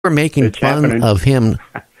were making fun of him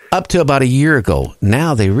up to about a year ago.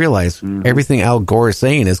 Now they realize everything Al Gore is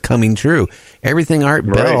saying is coming true. Everything Art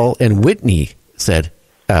Bell and Whitney said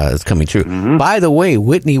is coming true. By the way,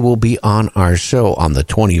 Whitney will be on our show on the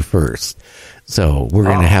 21st. So we're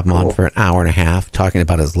going to have him on for an hour and a half talking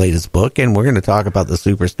about his latest book, and we're going to talk about the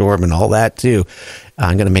superstorm and all that too.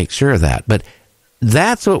 I'm going to make sure of that. But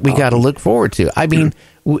that's what we got to look forward to. I mean,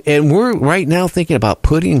 and we're right now thinking about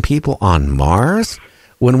putting people on Mars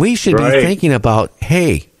when we should be thinking about,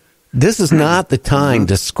 hey, this is not the time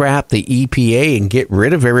to scrap the EPA and get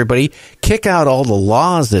rid of everybody, kick out all the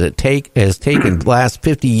laws that it has taken the last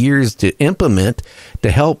 50 years to implement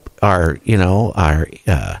to help our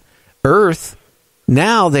Earth.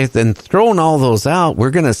 Now they've been throwing all those out.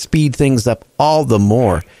 We're going to speed things up all the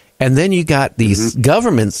more. And then you got these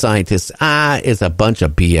government scientists. It's a bunch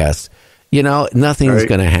of BS. Nothing's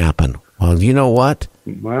going to happen. Well, you know what?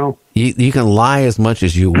 Well, you can lie as much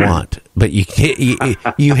as you want, but you can't.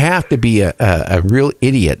 You have to be a real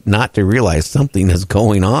idiot not to realize something is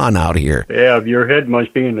going on out here. Yeah, your head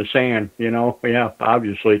must be in the sand. Yeah,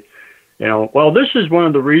 obviously. Well, this is one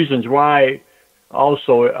of the reasons why.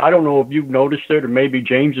 Also, I don't know if you've noticed it, or maybe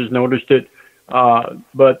James has noticed it,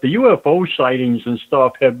 but the UFO sightings and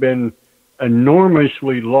stuff have been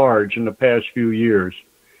enormously large in the past few years.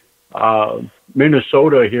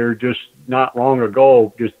 Minnesota here, just not long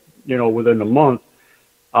ago, just within a month,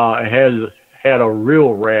 has had a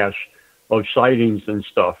real rash of sightings and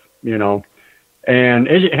stuff. And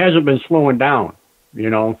it hasn't been slowing down.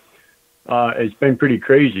 It's been pretty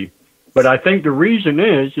crazy. But I think the reason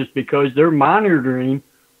is because they're monitoring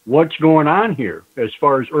what's going on here as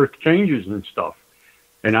far as Earth changes and stuff.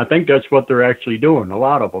 And I think that's what they're actually doing, a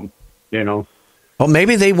lot of them, Well,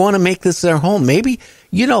 maybe they want to make this their home. Maybe,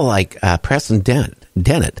 like Preston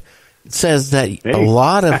Dennett says that a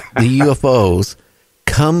lot of the UFOs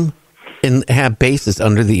come and have bases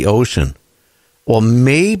under the ocean. Well,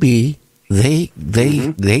 maybe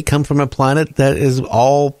they come from a planet that is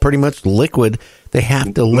all pretty much liquid. They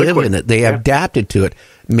have to live in it. They adapted to it.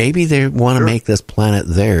 Maybe they want to make this planet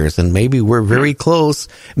theirs, and maybe we're very close.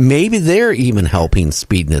 Maybe they're even helping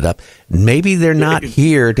speeding it up. Maybe they're not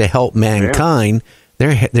here to help mankind.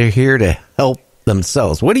 They're here to help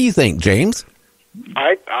themselves. What do you think, James?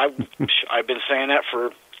 I've been saying that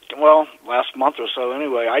for last month or so.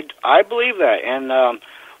 Anyway, I believe that. And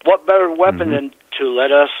what better weapon than to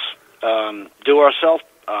let us do ourselves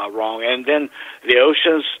wrong? And then the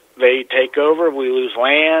oceans, they take over. We lose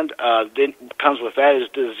land. Then comes with that is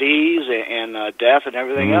disease and death and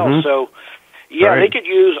everything else. So, they could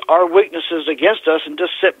use our weaknesses against us and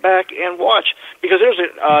just sit back and watch. Because there's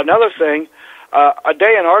another thing. A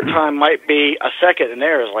day in our time might be a second in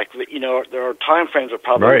theirs. Like, their time frames are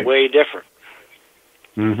probably way different.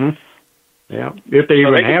 Yeah, if they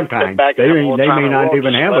even have time. They may not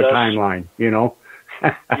even have a timeline,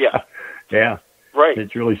 Yeah. Right.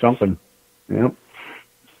 It's really something. Yep.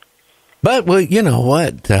 But, well, you know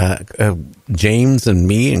what? James and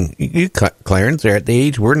me and you, Clarence, are at the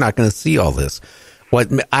age we're not going to see all this. What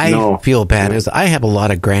I feel bad is I have a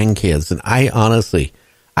lot of grandkids, and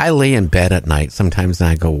I lay in bed at night sometimes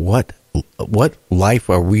and I go, what life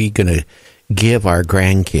are we going to give our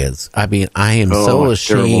grandkids? I mean, I am so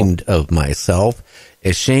ashamed of myself,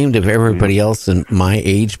 ashamed of everybody else in my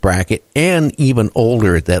age bracket and even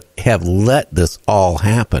older that have let this all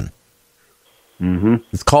happen.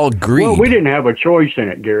 It's called greed. Well, we didn't have a choice in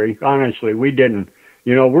it, Gary. Honestly, we didn't.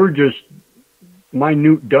 We're just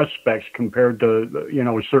minute dust specks compared to,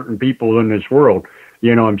 certain people in this world.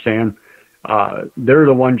 You know what I'm saying? They're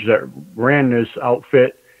the ones that ran this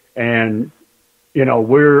outfit, and,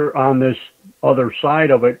 we're on this other side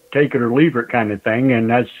of it, take it or leave it kind of thing, and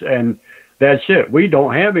that's it. We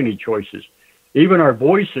don't have any choices. Even our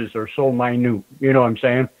voices are so minute, you know what I'm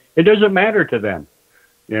saying? It doesn't matter to them,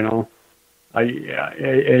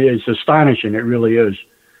 It's astonishing. It really is,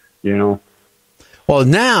 Well,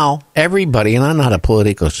 now everybody, and I'm not a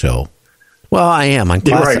political show. Well, I am. I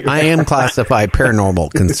am classified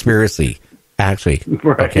paranormal conspiracy, actually.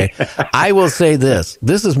 Okay. I will say this.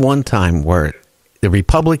 This is one time where the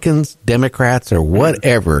Republicans, Democrats, or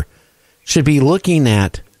whatever should be looking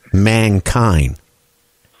at mankind,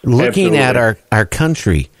 looking at our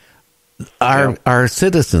country, our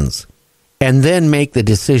citizens, and then make the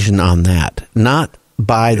decision on that, not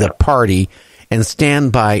by the party and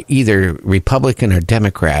stand by either Republican or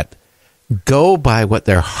Democrat. Go by what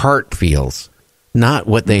their heart feels, not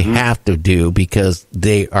what they have to do because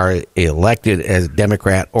they are elected as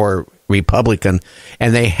Democrat or Republican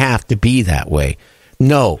and they have to be that way.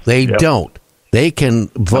 No, they don't. They can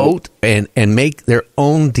vote and make their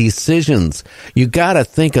own decisions. You got to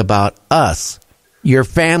think about us, your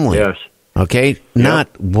family. Yes. Okay, not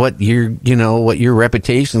what what your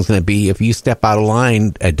reputation is going to be if you step out of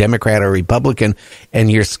line, a Democrat or Republican, and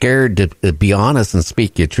you're scared to be honest and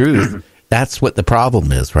speak your truth. That's what the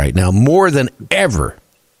problem is right now, more than ever.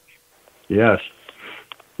 Yes.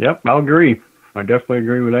 Yep, I'll agree. I definitely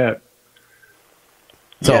agree with that.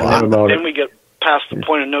 So then we get past the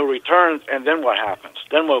point of no return, and then what happens?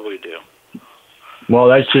 Then what do we do? Well,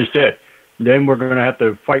 that's just it. Then we're going to have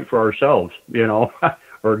to fight for ourselves,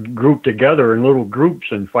 or group together in little groups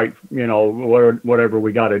and fight, whatever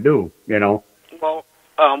we got to do, Well,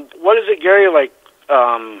 what is it, Gary, like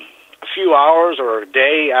a few hours or a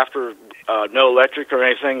day after no electric or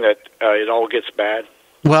anything that it all gets bad?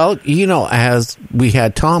 Well, as we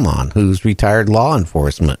had Tom on, who's retired law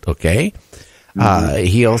enforcement, okay?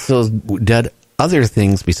 He also did other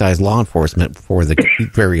things besides law enforcement for the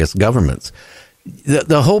various governments.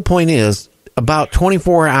 The whole point is, about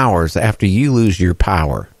 24 hours after you lose your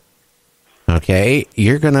power, okay,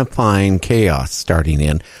 you're going to find chaos starting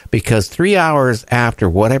in, because 3 hours after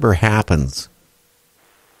whatever happens,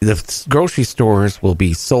 the grocery stores will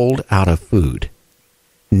be sold out of food.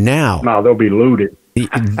 Now they'll be looted.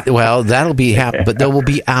 Well, that'll be happen, but they will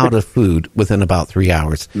be out of food within about 3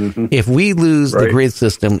 hours. If we lose the grid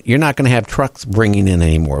system, you're not going to have trucks bringing in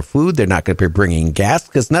any more food. They're not going to be bringing gas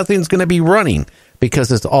because nothing's going to be running, because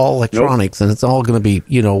it's all electronics and it's all going to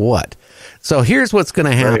be, what. So here's what's going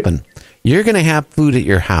to happen. Right. You're going to have food at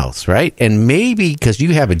your house, right? And maybe because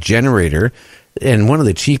you have a generator and one of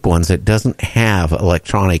the cheap ones that doesn't have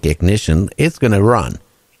electronic ignition, it's going to run.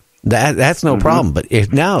 That's no problem. But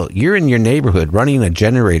if now you're in your neighborhood running a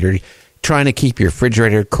generator, trying to keep your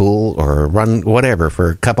refrigerator cool or run whatever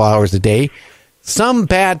for a couple hours a day, some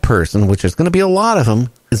bad person, which is going to be a lot of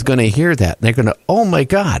them, is going to hear that. They're going to, oh my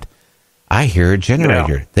God, I hear a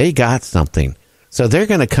generator. Yeah. They got something. So they're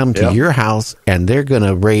going to come to your house and they're going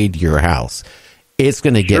to raid your house. It's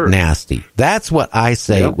going to get nasty. That's what I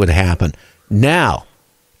say would happen. Now,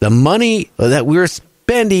 the money that we're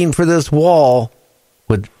spending for this wall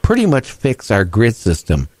would pretty much fix our grid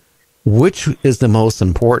system. Which is the most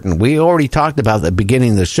important? We already talked about at the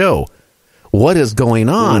beginning of the show. What is going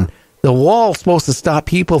on? The wall's supposed to stop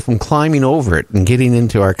people from climbing over it and getting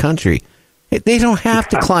into our country. They don't have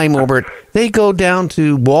to climb over it. They go down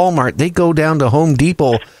to Walmart. They go down to Home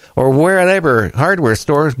Depot or wherever hardware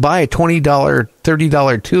stores, buy a $20,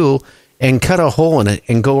 $30 tool and cut a hole in it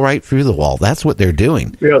and go right through the wall. That's what they're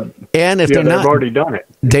doing. Yeah. And if they're not, they've already done it.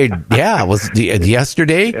 It was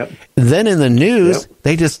yesterday. Yep. Then in the news,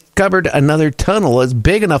 they discovered another tunnel as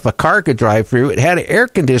big enough a car could drive through. It had air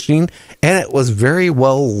conditioning and it was very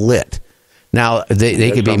well lit. Now,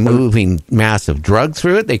 they could be moving massive drugs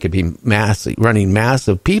through it. They could be running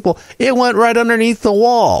massive people. It went right underneath the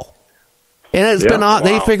wall. And it's been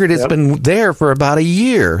they figured it's been there for about a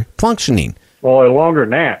year functioning. Well, longer than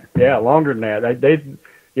that. Yeah, longer than that.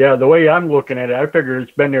 The way I'm looking at it, I figure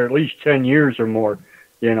it's been there at least 10 years or more,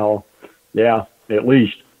 Yeah, at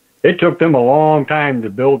least. It took them a long time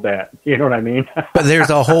to build that. You know what I mean? But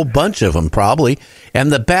there's a whole bunch of them probably.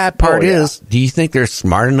 And the bad part is, do you think they're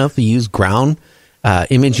smart enough to use ground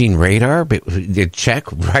imaging radar to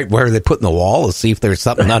check right where they put in the wall to see if there's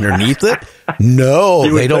something underneath it? No,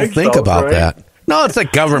 they don't think about that. No, it's the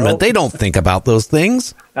government. They don't think about those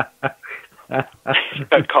things.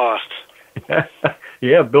 At cost.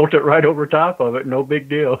 Yeah, built it right over top of it. No big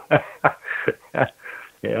deal.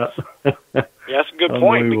 Yeah, that's a good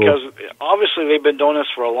point, because obviously they've been doing this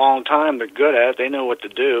for a long time. They're good at it. They know what to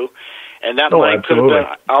do, and that money could have been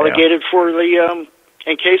allocated for the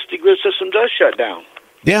in case the grid system does shut down.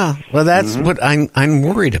 Yeah, well, that's what I'm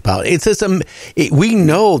worried about. It's just we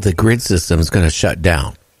know the grid system is going to shut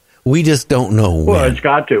down. We just don't know when. Well, it's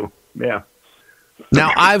got to. Yeah.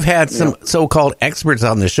 Now, I've had some so-called experts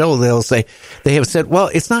on the show. They have said, well,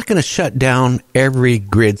 it's not going to shut down every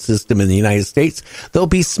grid system in the United States. There'll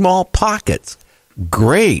be small pockets.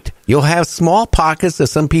 Great. You'll have small pockets that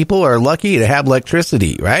some people are lucky to have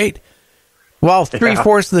electricity, right? Well,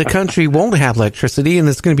 3/4 of the country won't have electricity, and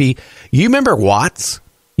it's going to be, you remember Watts?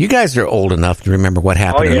 You guys are old enough to remember what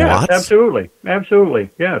happened in Watts. Absolutely. Absolutely.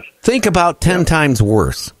 Yes. Think about 10 times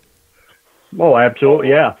worse. Oh, absolutely.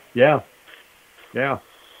 Yeah. Yeah.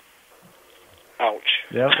 Ouch.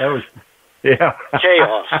 Yeah, that was,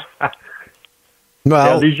 chaos.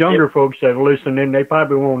 Well, these younger folks that listen in, they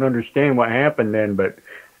probably won't understand what happened then, but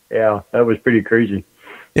that was pretty crazy.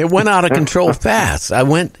 It went out of control fast.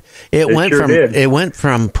 It went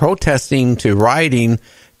from protesting to rioting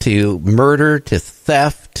to murder to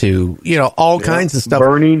theft to, all kinds of stuff.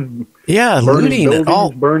 Burning. Yeah, looting.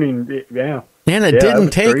 Buildings, burning. Yeah. And it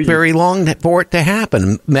didn't take crazy. Very long for it to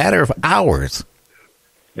happen. Matter of hours.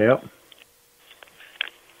 Yep.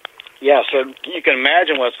 Yeah, so you can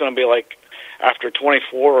imagine what it's going to be like after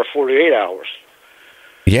 24 or 48 hours.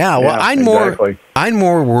 Yeah, well, I'm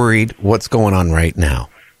more worried what's going on right now.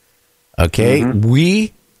 Okay,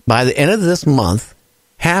 we, by the end of this month,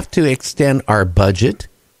 have to extend our budget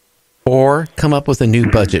or come up with a new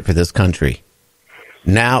budget for this country.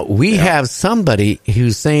 Now, we have somebody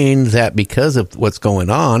who's saying that because of what's going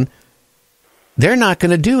on, they're not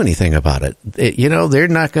going to do anything about it. They're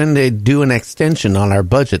not going to do an extension on our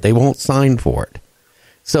budget. They won't sign for it.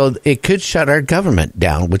 So it could shut our government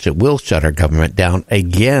down, which it will shut our government down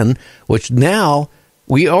again, which now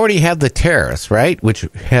we already have the tariffs, right, which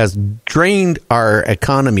has drained our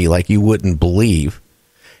economy like you wouldn't believe,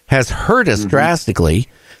 has hurt us drastically.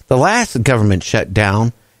 The last government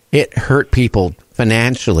shutdown, it hurt people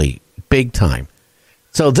financially big time.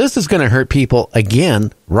 So this is going to hurt people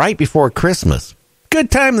again right before Christmas.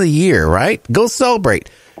 Good time of the year, right? Go celebrate.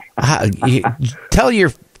 Tell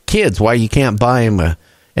your kids why you can't buy them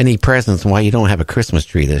any presents and why you don't have a Christmas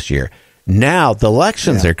tree this year. Now, the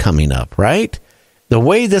elections are coming up, right? The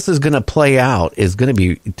way this is going to play out is going to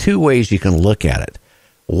be two ways you can look at it.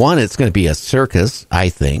 One, it's going to be a circus, I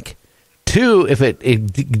think. Two, if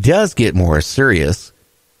it does get more serious,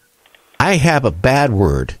 I have a bad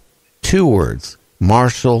word. 2 words.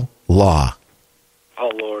 Martial law.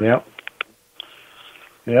 Oh, Lord. Yep.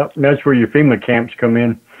 And that's where your FEMA camps come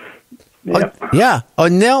in. Yep. Oh,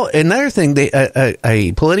 now, another thing,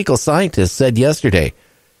 a political scientist said yesterday,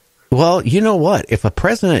 well, you know what? If a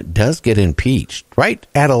president does get impeached right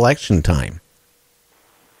at election time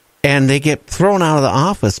and they get thrown out of the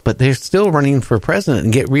office, but they're still running for president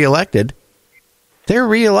and get reelected, they're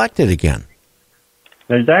reelected again.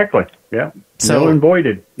 Exactly. Yeah. So, null and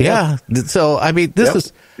voided. Yeah. So, I mean, this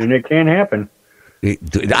is... And it can happen.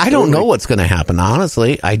 I don't know what's going to happen,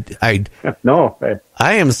 honestly. No.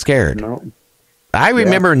 I am scared. No. I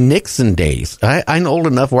remember Nixon days. I'm old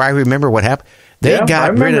enough where I remember what happened. They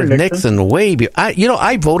got rid of Nixon way before.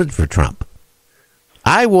 I voted for Trump.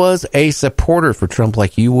 I was a supporter for Trump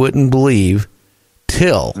like you wouldn't believe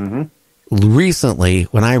till recently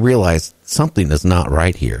when I realized something is not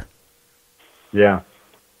right here. Yeah.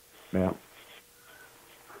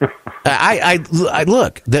 I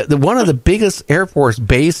look, one of the biggest Air Force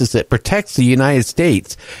bases that protects the United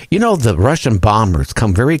States, the Russian bombers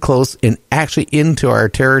come very close and actually into our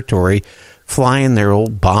territory, flying their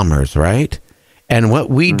old bombers, right? And what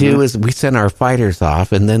we do is we send our fighters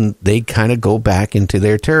off and then they kind of go back into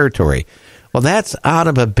their territory. Well, that's out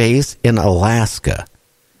of a base in Alaska.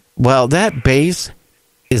 Well, that base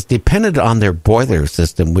is dependent on their boiler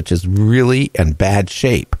system, which is really in bad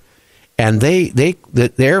shape. And the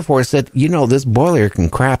Air Force said, this boiler can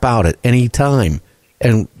crap out at any time.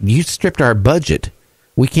 And you stripped our budget.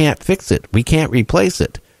 We can't fix it. We can't replace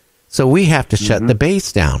it. So we have to shut the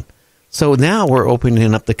base down. So now we're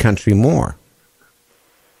opening up the country more.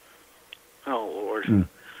 Oh, Lord.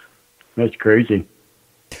 That's crazy.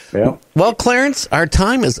 Yeah. Well, Clarence, our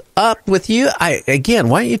time is up with you. Why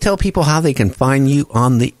don't you tell people how they can find you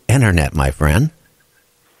on the internet, my friend?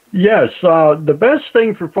 Yes, the best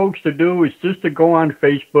thing for folks to do is just to go on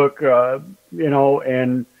Facebook,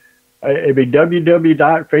 and it'd be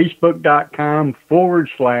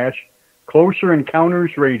www.facebook.com/Closer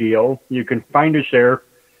Encounters Radio. You can find us there.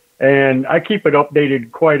 And I keep it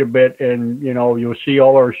updated quite a bit, and, you'll see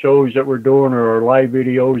all our shows that we're doing or our live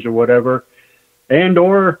videos or whatever. And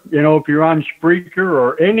or, if you're on Spreaker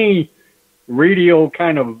or any radio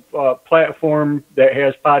kind of platform that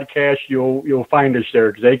has podcasts, you'll find us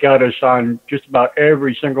there because they got us on just about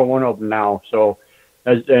every single one of them now. So,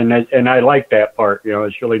 and I like that part.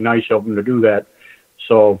 It's really nice of them to do that.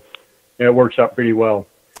 So it works out pretty well.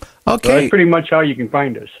 Okay, so that's pretty much how you can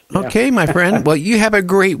find us. Okay, my friend. Well, you have a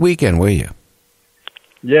great weekend, will you?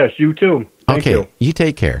 Yes, you too. Thank you. You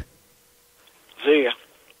take care. See ya.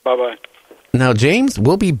 Bye-bye. Now, James,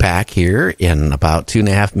 we'll be back here in about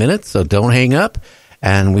 2.5 minutes, so don't hang up.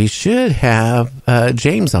 And we should have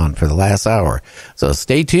James on for the last hour. So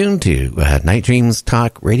stay tuned to Night Dreams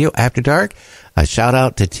Talk Radio After Dark. A shout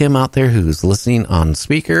out to Tim out there who's listening on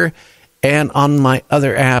speaker. And on my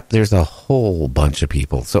other app, there's a whole bunch of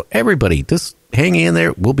people. So everybody, just hang in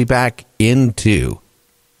there. We'll be back in 2.